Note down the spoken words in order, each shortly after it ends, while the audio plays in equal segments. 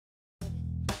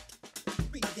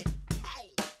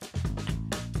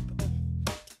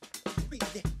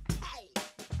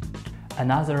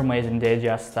Another amazing day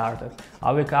just started.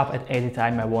 I wake up at any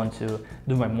time I want to,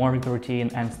 do my morning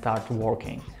routine and start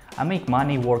working. I make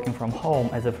money working from home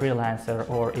as a freelancer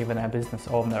or even a business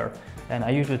owner, and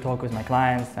I usually talk with my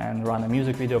clients and run a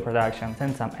music video production,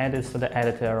 send some edits to the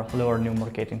editor, learn new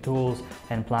marketing tools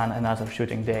and plan another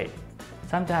shooting day.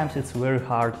 Sometimes it's very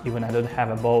hard even I don't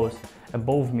have a boss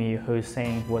above me who is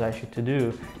saying what I should to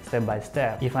do step by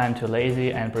step. If I'm too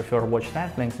lazy and prefer watch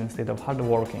Netflix instead of hard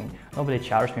working, nobody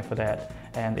charges me for that.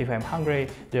 And if I'm hungry,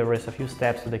 there is a few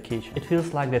steps to the kitchen. It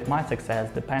feels like that my success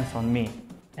depends on me,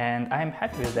 and I'm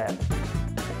happy with that.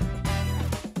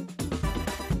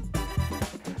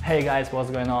 Hey guys, what's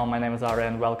going on? My name is Ari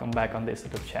and welcome back on this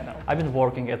YouTube channel. I've been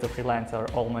working as a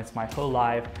freelancer almost my whole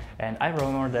life, and I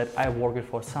remember that I worked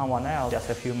for someone else just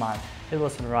a few months. It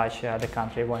was in Russia, the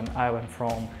country when I went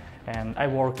from, and I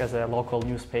work as a local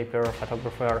newspaper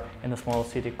photographer in a small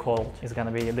city called, it's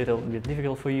gonna be a little bit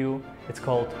difficult for you, it's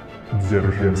called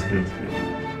Дзержинский.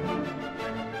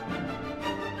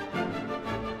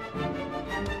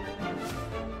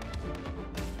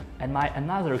 And my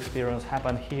another experience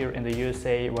happened here in the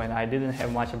USA when I didn't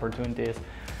have much opportunities,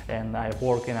 and I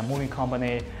work in a moving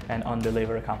company and on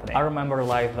delivery company. I remember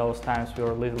like those times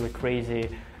were literally crazy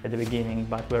at the beginning,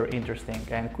 but very interesting,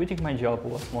 and quitting my job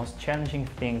was the most challenging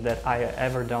thing that I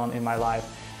ever done in my life,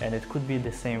 and it could be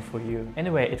the same for you.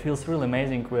 Anyway, it feels really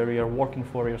amazing where you're working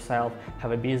for yourself,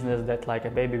 have a business that's like a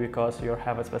baby because you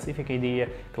have a specific idea,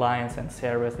 clients and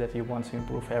service that you want to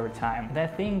improve every time. And I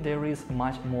think there is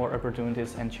much more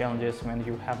opportunities and challenges when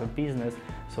you have a business.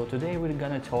 So today we're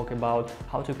gonna talk about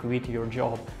how to quit your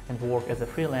job and work as a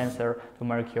freelancer to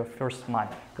make your first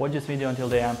money. Watch this video until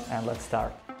the end and let's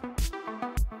start.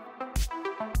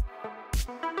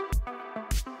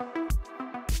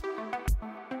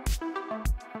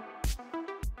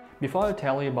 Before I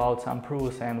tell you about some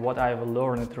proofs and what I've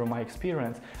learned through my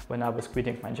experience when I was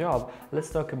quitting my job,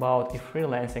 let's talk about if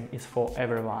freelancing is for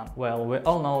everyone. Well, we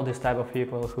all know this type of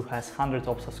people who has hundreds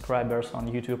of subscribers on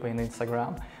YouTube and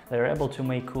Instagram. They're able to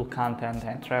make cool content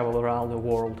and travel around the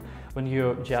world. When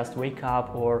you just wake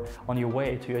up or on your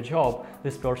way to your job,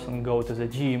 this person go to the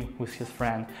gym with his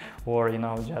friend or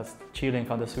just chilling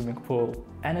on the swimming pool.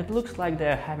 And it looks like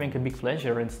they're having a big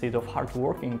pleasure instead of hard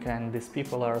working, and these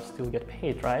people are still get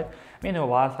paid, right? You know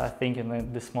what I think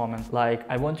in this moment, like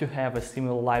I want to have a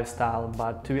similar lifestyle,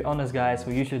 but to be honest guys,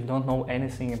 we usually don't know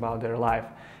anything about their life.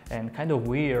 And kind of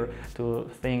weird to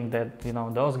think that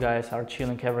those guys are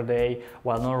chilling every day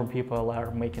while normal people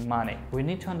are making money. We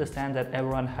need to understand that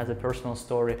everyone has a personal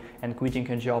story, and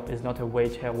quitting a job is not a way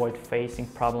to avoid facing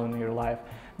problems in your life.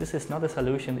 This is not a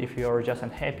solution if you are just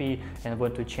unhappy and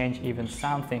want to change even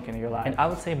something in your life. And I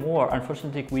would say more,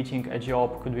 unfortunately quitting a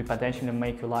job could be potentially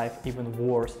make your life even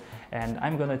worse. And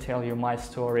I'm gonna tell you my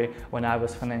story when I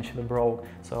was financially broke.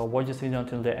 So watch this video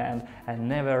until the end and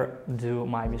never do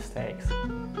my mistakes.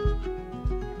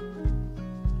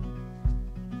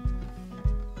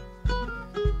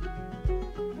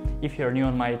 If you're new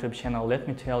on my YouTube channel, let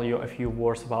me tell you a few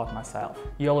words about myself.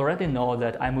 You already know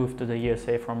that I moved to the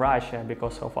USA from Russia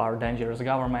because of our dangerous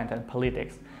government and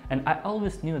politics. And I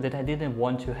always knew that I didn't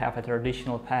want to have a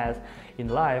traditional path in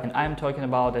life, and I'm talking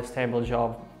about a stable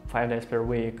job 5 days per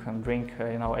week and drink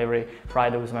every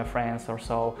Friday with my friends or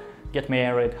so, get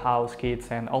married, house, kids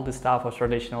and all this stuff of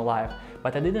traditional life.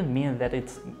 But I didn't mean that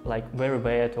it's like very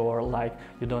bad or like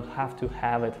you don't have to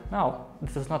have it. No,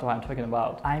 this is not what I'm talking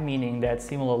about. I'm meaning that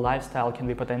similar lifestyle can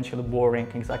be potentially boring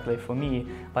exactly for me,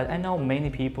 but I know many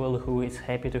people who is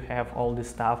happy to have all this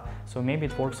stuff, so maybe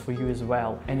it works for you as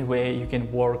well. Anyway, you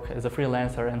can work as a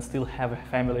freelancer and still have a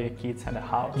family, kids and a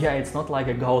house. Yeah, it's not like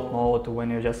a goat mode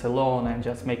when you're just alone and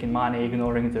just making money,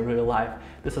 ignoring the real life.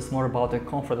 This is more about a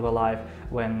comfortable life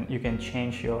when you can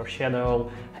change your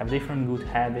schedule, have different good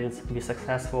habits, be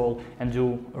successful and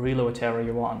do really whatever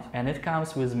you want. And it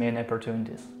comes with many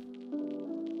opportunities.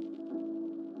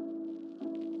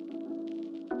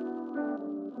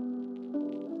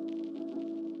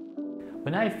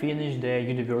 When I finished the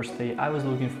university, I was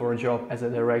looking for a job as a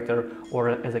director or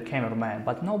as a cameraman,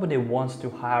 but nobody wants to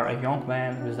hire a young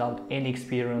man without any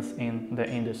experience in the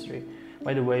industry.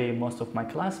 By the way, most of my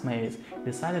classmates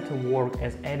decided to work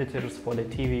as editors for the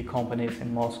TV companies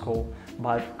in Moscow,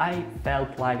 but I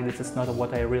felt like this is not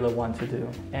what I really want to do.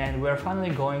 And we're finally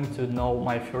going to know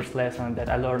my first lesson that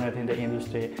I learned in the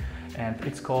industry, and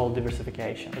it's called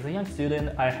diversification. As a young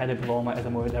student, I had a diploma as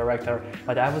a movie director,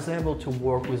 but I was able to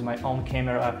work with my own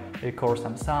camera, record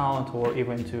some sound, or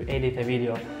even to edit a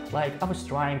video. Like, I was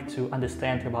trying to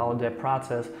understand about the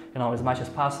process, as much as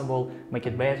possible, make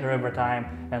it better every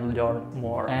time, and learn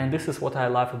more. And this is what I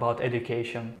love about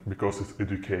education. Because it's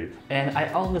educate. And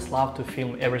I always love to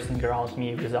film everything around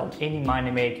me without any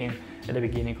money making at the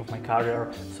beginning of my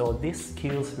career. So these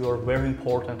skills were very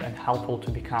important and helpful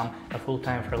to become a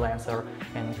full-time freelancer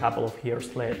and a couple of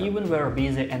years later. Even when we're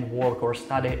busy and work or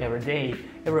study every day,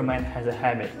 every man has a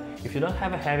habit. If you don't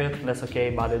have a habit, that's okay,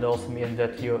 but it also means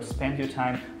that you spend your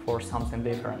time for something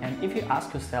different. And if you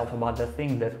ask yourself about the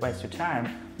thing that wastes your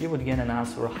time, you would get an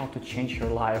answer how to change your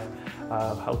life,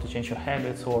 how to change your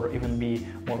habits, or even be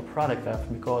more productive,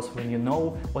 because when you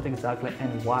know what exactly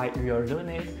and why you are doing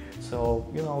it, so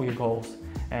you know your goals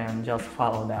and just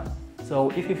follow them.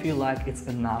 So if you feel like it's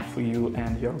enough for you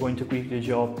and you're going to quit your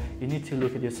job, you need to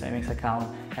look at your savings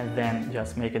account and then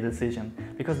just make a decision.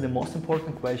 Because the most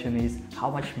important question is how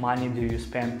much money do you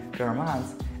spend per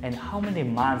month and how many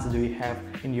months do you have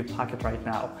in your pocket right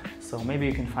now. So maybe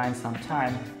you can find some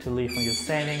time to live on your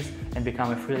savings and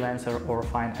become a freelancer or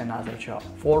find another job.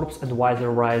 Forbes advisor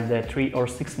writes that 3 or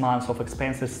 6 months of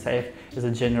expenses saved is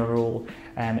a general rule,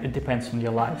 and it depends on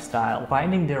your lifestyle.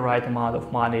 Finding the right amount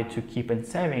of money to keep in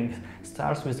savings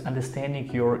starts with understanding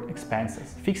your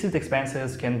expenses. Fixed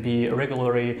expenses can be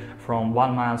regularly from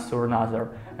 1 month to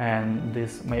another, and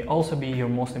this may also be your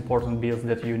most important bills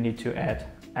that you need to add.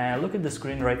 And look at the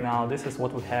screen right now. This is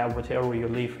what we have. Whatever you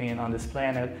live in on this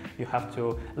planet, you have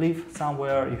to live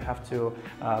somewhere, you have to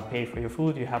pay for your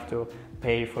food, you have to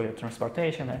pay for your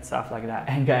transportation and stuff like that.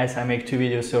 And guys, I make 2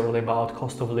 videos earlier about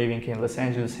cost of living in Los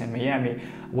Angeles and Miami.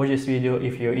 Watch this video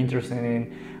if you're interested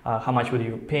in how much would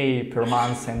you pay per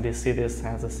month in these cities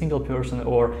as a single person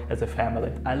or as a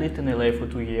family. I lived in LA for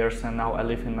 2 years and now I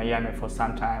live in Miami for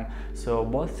some time. So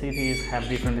both cities have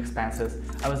different expenses.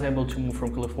 I was able to move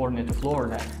from California to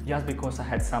Florida just because I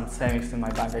had some savings in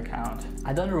my bank account.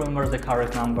 I don't remember the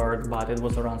correct number, but it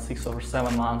was around 6 or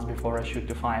 7 months before I should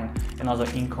to find another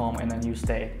income in a new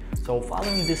state. So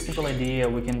following this simple idea,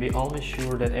 we can be always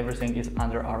sure that everything is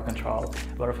under our control.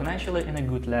 We're financially in a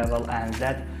good level and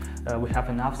that we have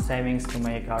enough savings to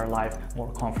make our life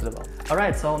more comfortable.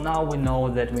 Alright, so now we know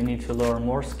that we need to learn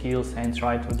more skills and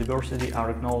try to diversify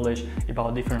our knowledge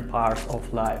about different parts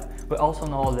of life. We also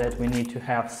know that we need to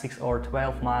have 6 or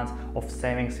 12 months of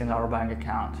savings in our bank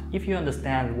account. If you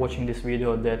understand watching this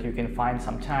video that you can find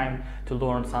some time to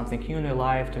learn something new in your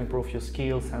life, to improve your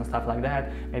skills and stuff like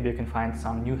that, maybe you can find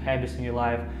some new habits in your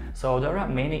life. So there are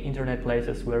many internet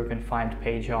places where you can find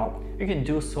paid job. You can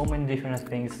do so many different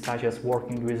things such as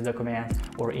working with documents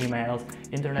or emails,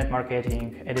 internet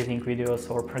marketing, editing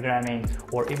videos or programming,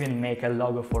 or even make a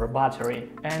logo for a battery.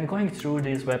 And going through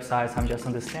these websites, I'm just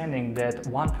understanding that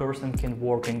one person can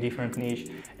work in different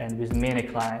niche and with many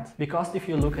clients. Because if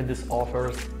you look at these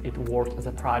offers, it works as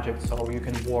a project, so you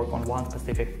can work on one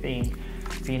specific thing,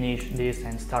 finish this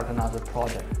and start another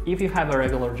project. If you have a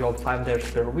regular job 5 days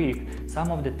per week,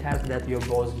 some of the tasks that your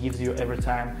boss gives you every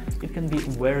time, it can be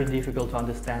very difficult to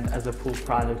understand as a full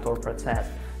project or process,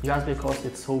 just because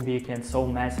it's so big and so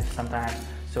massive sometimes,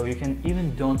 so you can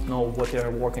even don't know what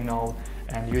you're working on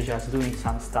and you're just doing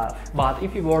some stuff. But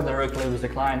if you work directly with a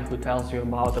client who tells you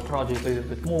about the project a little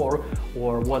bit more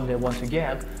or what they want to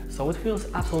get, so it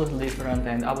feels absolutely different,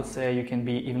 and I would say you can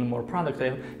be even more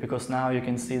productive because now you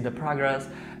can see the progress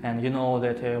and you know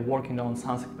that you're working on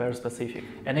something very specific.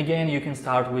 And again, you can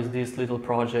start with these little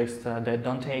projects that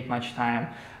don't take much time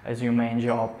as your main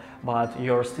job, but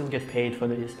you still get paid for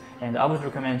this. And I would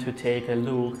recommend to take a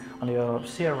look on your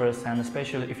service, and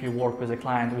especially if you work with a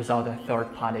client without a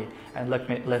third party. And let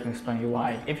me explain you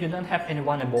why. If you don't have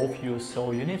anyone above you,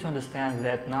 so you need to understand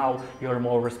that now you're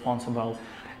more responsible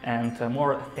and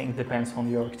more things depends on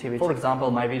your activity. For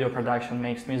example, my video production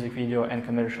makes music video and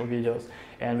commercial videos,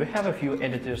 and we have a few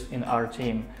editors in our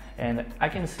team. And I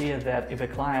can see that if a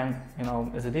client,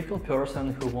 is a difficult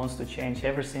person who wants to change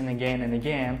everything again and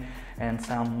again, and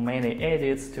many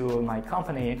edits to my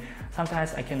company,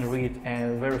 sometimes I can read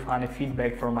a very funny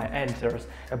feedback from my editors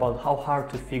about how hard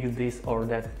to fix this or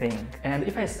that thing. And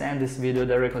if I send this video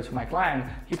directly to my client,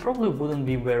 he probably wouldn't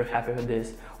be very happy with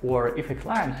this. Or if a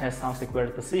client has something very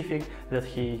specific that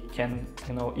he can,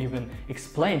 even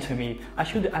explain to me, I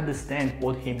should understand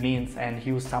what he means and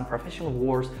use some professional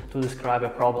words to describe a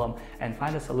problem and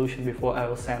find a solution before I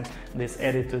will send this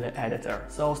edit to the editor.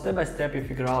 So step by step you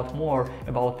figure out more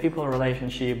about people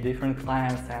relationship, different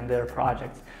clients and their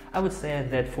projects. I would say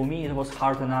that for me it was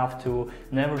hard enough to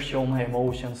never show my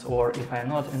emotions, or if I'm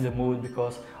not in the mood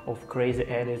because of crazy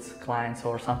edits, clients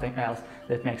or something else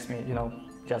that makes me,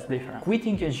 just different.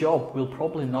 Quitting your job will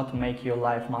probably not make your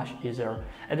life much easier.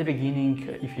 At the beginning,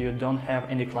 if you don't have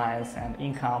any clients and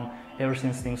income,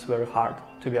 everything seems very hard.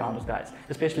 to be honest guys,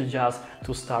 especially just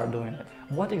to start doing it.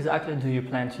 What exactly do you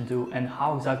plan to do and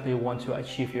how exactly you want to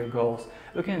achieve your goals?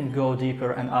 We can go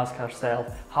deeper and ask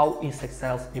ourselves, how is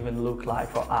success even look like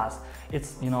for us?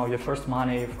 It's, your first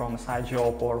money from a side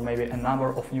job, or maybe a number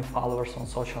of new followers on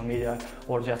social media,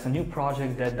 or just a new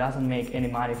project that doesn't make any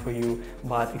money for you,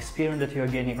 but experience that you're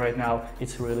getting right now,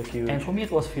 it's really huge. And for me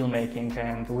it was filmmaking,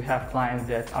 and we have clients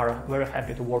that are very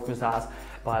happy to work with us.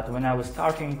 But when I was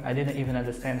starting, I didn't even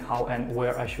understand how and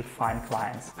where I should find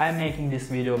clients. I'm making this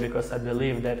video because I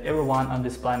believe that everyone on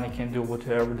this planet can do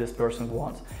whatever this person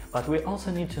wants. But we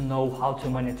also need to know how to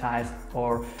monetize,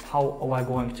 or how are we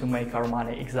going to make our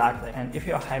money exactly. And if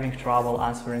you are having trouble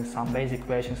answering some basic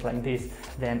questions like this,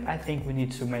 then I think we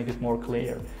need to make it more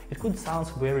clear. It could sound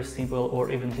very simple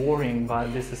or even boring,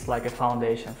 but this is like a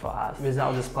foundation for us.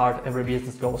 Without this part, every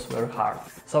business goes very hard.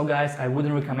 So guys, I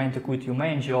wouldn't recommend to quit your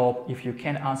main job if you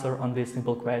can't answer on this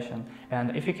simple question.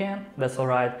 And if you can, that's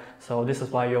alright. So this is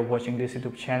why you're watching this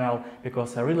YouTube channel,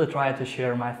 because I really try to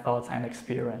share my thoughts and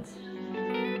experience.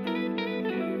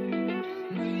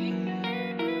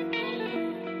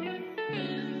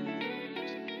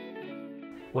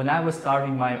 When I was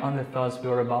starting, my only thoughts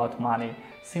were about money.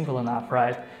 Simple enough,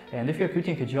 right? And if you're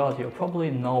quitting a job, you probably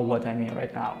know what I mean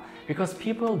right now. Because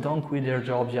people don't quit their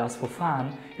job just for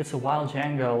fun. It's a wild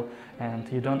jungle, and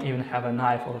you don't even have a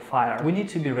knife or fire. We need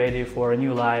to be ready for a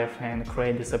new life and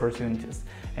create these opportunities.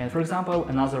 And for example,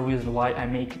 another reason why I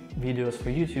make videos for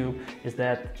YouTube is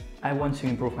that I want to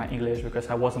improve my English, because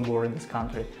I wasn't born in this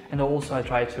country. And also I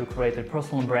try to create a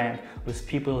personal brand with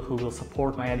people who will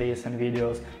support my ideas and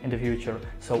videos in the future,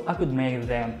 so I could make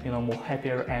them, more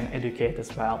happier and educated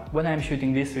as well. When I'm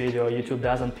shooting this video, YouTube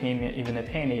doesn't pay me even a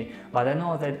penny, but I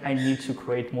know that I need to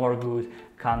create more good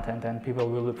content and people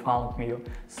will be following me.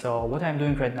 So what I'm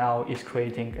doing right now is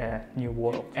creating a new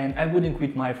world. And I wouldn't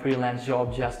quit my freelance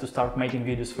job just to start making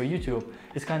videos for YouTube.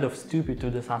 It's kind of stupid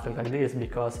to do something like this,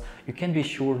 because you can be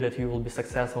sure that you will be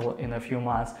successful in a few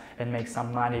months and make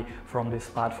some money from this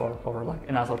platform or like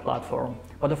another platform.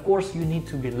 But of course you need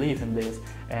to believe in this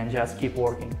and just keep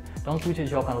working. Don't quit your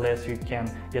job unless you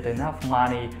can get enough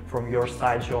money from your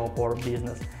side job or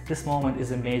business. This moment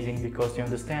is amazing because you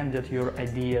understand that your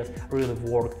ideas really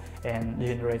work and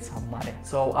generate some money.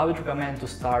 So I would recommend to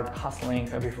start hustling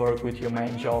before you quit your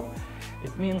main job.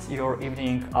 It means your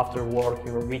evening after work,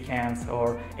 your weekends,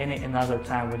 or any another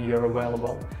time when you're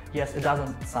available. Yes, it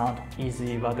doesn't sound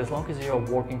easy, but as long as you're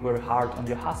working very hard on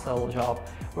your hustle job,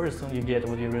 very soon you get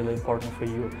what is really important for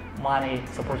you: money,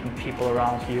 supporting people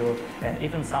around you, and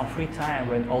even some free time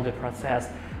when all the process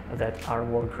that are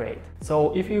work great.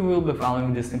 So if you will be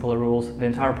following these simple rules, the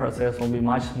entire process will be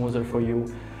much smoother for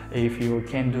you if you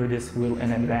can do this rule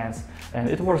in advance, and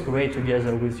it works great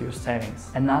together with your savings.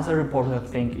 Another important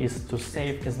thing is to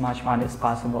save as much money as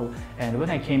possible. And when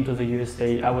I came to the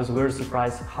USA, I was very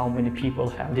surprised how many people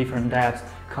have different debts,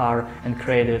 car and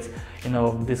credits,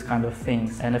 these kind of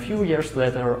things. And a few years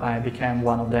later I became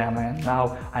one of them, and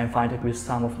now I'm fighting with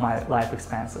some of my life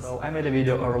expenses. So I made a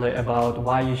video earlier about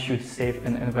why you should save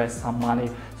and invest some money,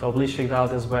 so please check it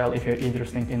out as well if you're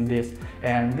interested in this.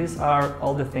 And these are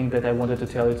all the things that I wanted to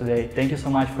tell you today. Thank you so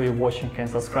much for your watching, and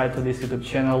subscribe to this YouTube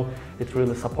channel. It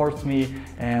really supports me,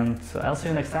 and I'll see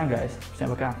you next time, guys. Всем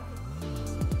пока!